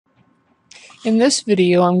In this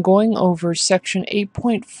video, I'm going over section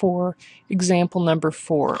 8.4, example number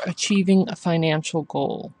 4, achieving a financial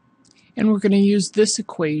goal. And we're going to use this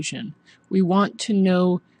equation. We want to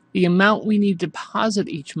know the amount we need to deposit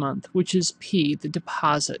each month, which is P, the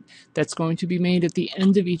deposit, that's going to be made at the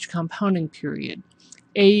end of each compounding period.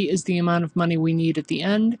 A is the amount of money we need at the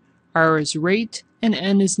end, R is rate, and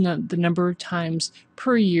N is the number of times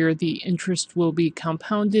per year the interest will be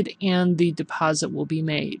compounded and the deposit will be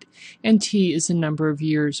made. And T is the number of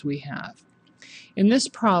years we have. In this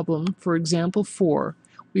problem, for example 4,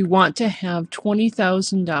 we want to have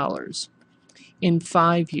 $20,000 in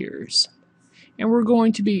 5 years. And we're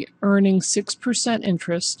going to be earning 6%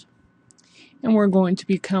 interest, and we're going to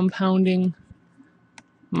be compounding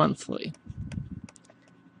monthly.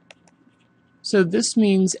 So this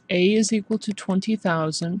means A is equal to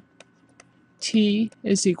 20,000, T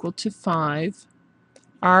is equal to 5,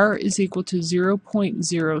 R is equal to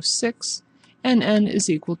 0.06, and N is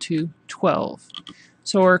equal to 12.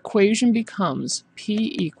 So our equation becomes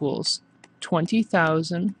P equals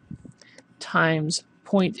 20,000 times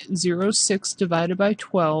 0.06 divided by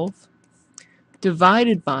 12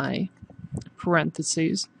 divided by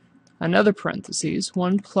parentheses, another parentheses,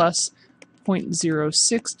 1 plus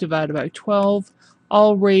 0.06 divided by 12,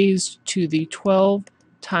 all raised to the 12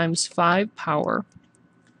 times 5 power,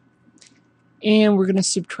 and we're going to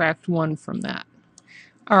subtract 1 from that.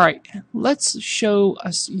 Alright, let's show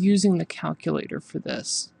us using the calculator for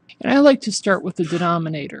this. And I like to start with the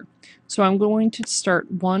denominator. So I'm going to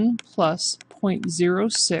start 1 plus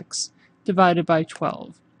 0.06 divided by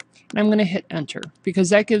 12. And I'm going to hit enter because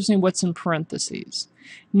that gives me what's in parentheses.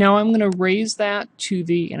 Now I'm going to raise that to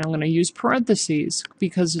the, and I'm going to use parentheses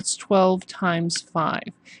because it's 12 times 5.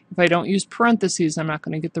 If I don't use parentheses, I'm not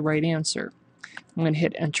going to get the right answer. I'm going to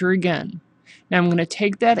hit enter again. Now I'm going to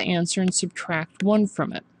take that answer and subtract 1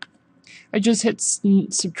 from it. I just hit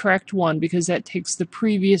subtract 1 because that takes the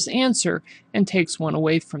previous answer and takes 1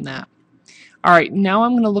 away from that. Alright, now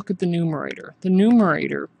I'm going to look at the numerator. The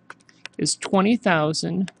numerator is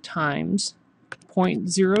 20,000 times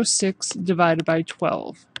 0.06 divided by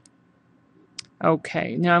 12.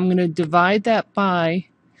 Okay, now I'm going to divide that by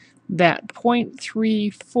that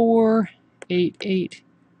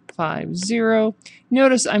 0.348850.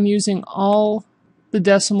 Notice I'm using all the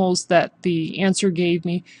decimals that the answer gave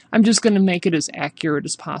me. I'm just going to make it as accurate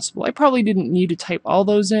as possible. I probably didn't need to type all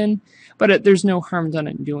those in, but there's no harm done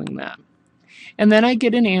in doing that. And then I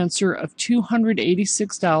get an answer of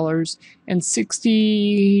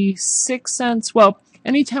 $286.66. Well,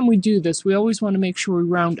 anytime we do this, we always want to make sure we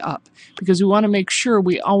round up because we want to make sure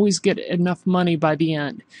we always get enough money by the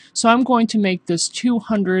end. So I'm going to make this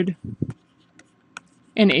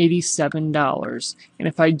 $287. And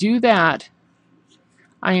if I do that,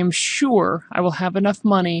 I am sure I will have enough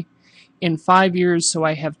money in 5 years, so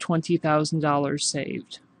I have $20,000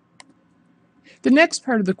 saved. The next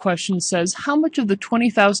part of the question says how much of the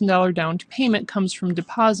 $20,000 down payment comes from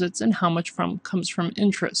deposits and how much comes from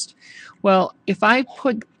interest. Well, if I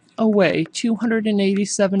put away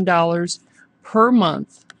 $287 per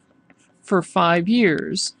month for 5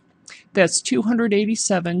 years, that's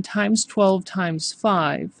 287 times 12 times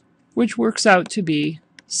 5, which works out to be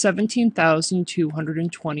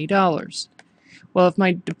 $17,220. Well, if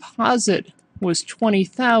my deposit was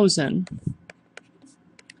 $20,000,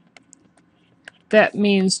 that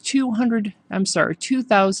means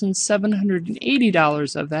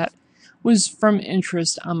 $2,780 of that was from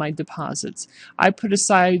interest on my deposits. I put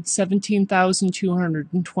aside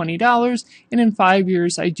 $17,220, and in 5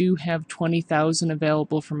 years I do have $20,000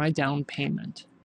 available for my down payment.